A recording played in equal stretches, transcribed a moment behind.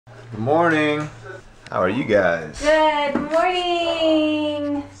Good morning. How are you guys? Good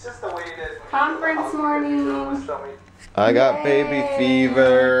morning. Conference morning. I got baby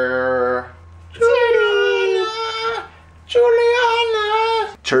fever.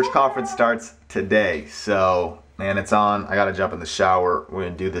 Juliana. Church conference starts today, so man, it's on. I gotta jump in the shower. We're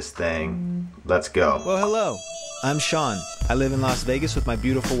gonna do this thing. Let's go. Well, hello. I'm Sean. I live in Las Vegas with my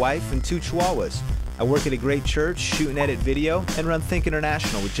beautiful wife and 2 chihuahuas. I work at a great church, shoot and edit video, and run Think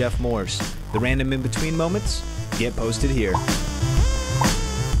International with Jeff Morse. The random in-between moments get posted here.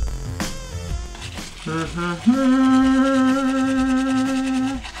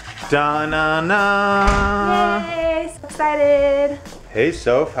 Da-na-na. Yay, so excited. Hey,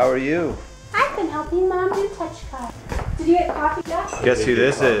 Soph, how are you? I've been helping Mom do touch cards. Did you get coffee, Jeff? Guess who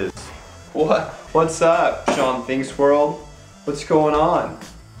this is? What? What's up, Sean Thinks World? What's going on?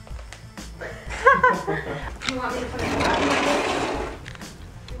 You want me to put it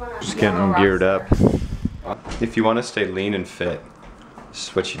Just getting geared up. If you want to stay lean and fit, this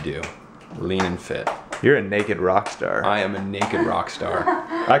is what you do. Lean and fit. You're a naked rock star. I am a naked rock star.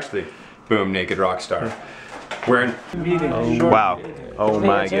 Actually, boom, naked rock star. Wearing. Wow. Oh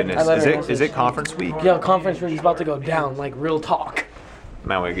my goodness. Is it conference week? Yeah, conference week is about to go down, like real talk.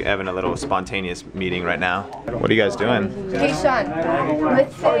 Man, we're having a little spontaneous meeting right now. What are you guys doing? Hey Sean,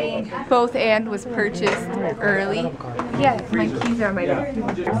 let's say both and was purchased early. Yeah, my keys are on my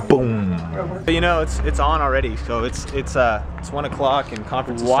desk. Boom. You know, it's on already. So it's 1 o'clock and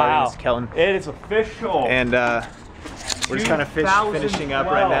conference is starting. It's Kellen. It is official. And we're just kind of finishing up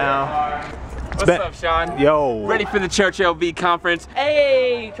right now. What's up, Sean? Yo. Ready for the Church LB conference?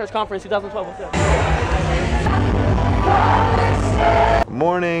 Hey, Church Conference 2012. What's up? Good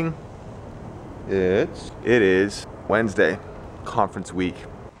morning. It is Wednesday, conference week.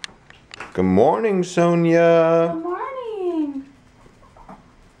 Good morning, Sonja. Good morning.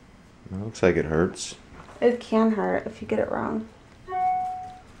 Looks like it hurts. It can hurt if you get it wrong.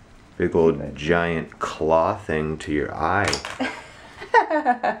 Big old giant claw thing to your eye.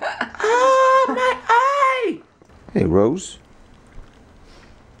 Ah, my eye! Hey, Rose.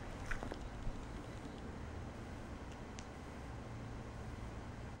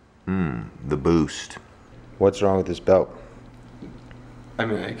 The boost. What's wrong with this belt? I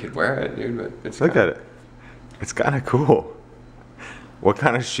mean, I could wear it, dude, but it's. Look at it. It's kind of cool. What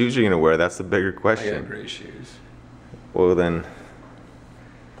kind of shoes are you gonna wear? That's the bigger I question. got gray shoes. Well then,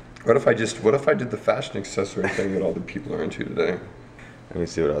 What if I did the fashion accessory thing that all the people are into today? let me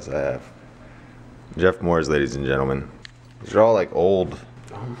see what else I have. Jeff Morse, ladies and gentlemen. These are all like old.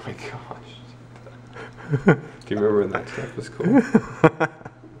 Oh my gosh. Do you remember when that stuff was cool?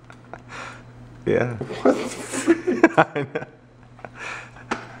 Yeah. What the frick? I know.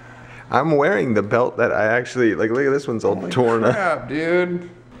 I'm wearing the belt that I actually like. Look at this one's all torn up. Crap, dude.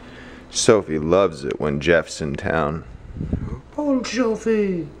 Sophie loves it when Jeff's in town. Oh,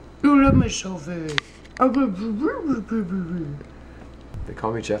 Sophie. You love me, Sophie. They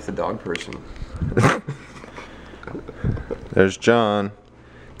call me Jeff the dog person. There's John.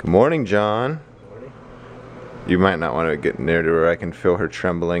 Good morning, John. You might not want to get near to her. I can feel her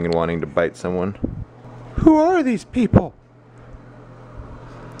trembling and wanting to bite someone. Who are these people?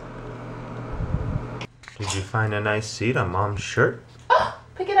 Did you find a nice seat on Mom's shirt? Oh,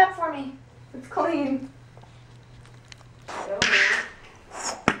 pick it up for me. It's clean. So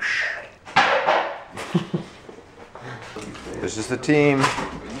This is the team.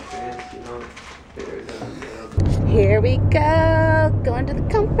 here we go. Going to the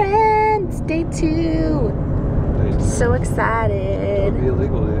conference. Day 2. So excited. Be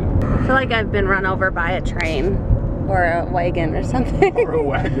illegal, dude. I feel like I've been run over by a train or a wagon or something. Or a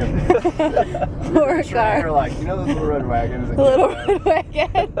wagon. Or a car. Or like, you know those little red wagons? A little red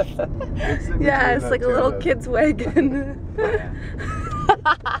wagon. Yeah, it's like a little kid. kid's wagon.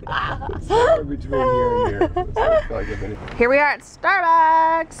 Somewhere between here and here. So I feel like if anything. Here we are at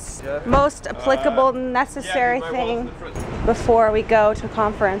Starbucks. Most applicable, necessary thing before we go to a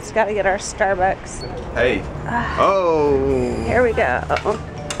conference. Got to get our Starbucks. Hey. Oh. Here we go.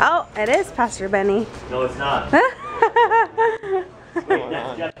 Oh, it is Pastor Benny. No, it's not.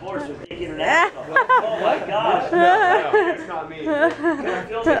 That's Jeff Morse with Think International. Oh my gosh. It's not me.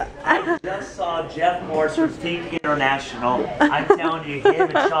 I just saw Jeff Morse from Think International. I'm telling you,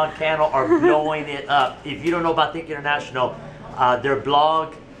 him and Sean Cannell are blowing it up. If you don't know about Think International, their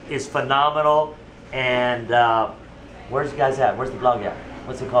blog is phenomenal. And where's you guys at? Where's the blog at?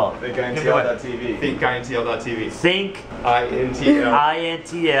 What's it called? ThinkINTL.tv. ThinkINTL.tv. Think INTL.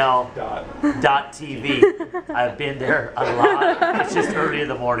 INTL.tv. I've been there a lot. It's just early in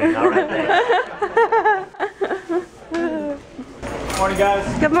the morning. All right, thanks. Morning,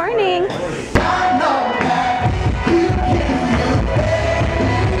 guys. Good morning.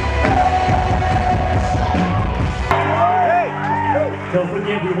 Don't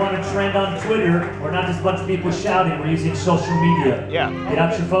forget, we want to trend on Twitter. We're not just a bunch of people shouting, we're using social media. Yeah. Get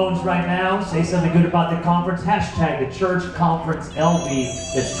out your phones right now, say something good about the conference, hashtag the Church Conference LV.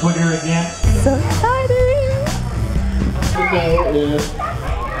 It's Twitter again. So exciting.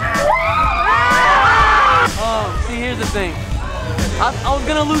 Oh, see, here's the thing. I was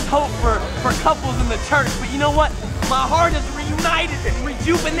gonna lose hope for couples in the church, but you know what? My heart is reunited and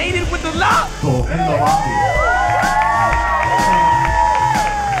rejuvenated with the love. Oh, in the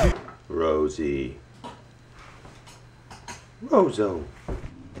lobby. Rosie. Roso.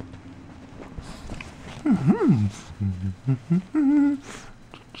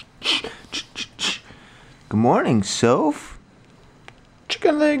 Good morning, Soph.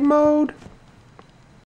 Chicken leg mode.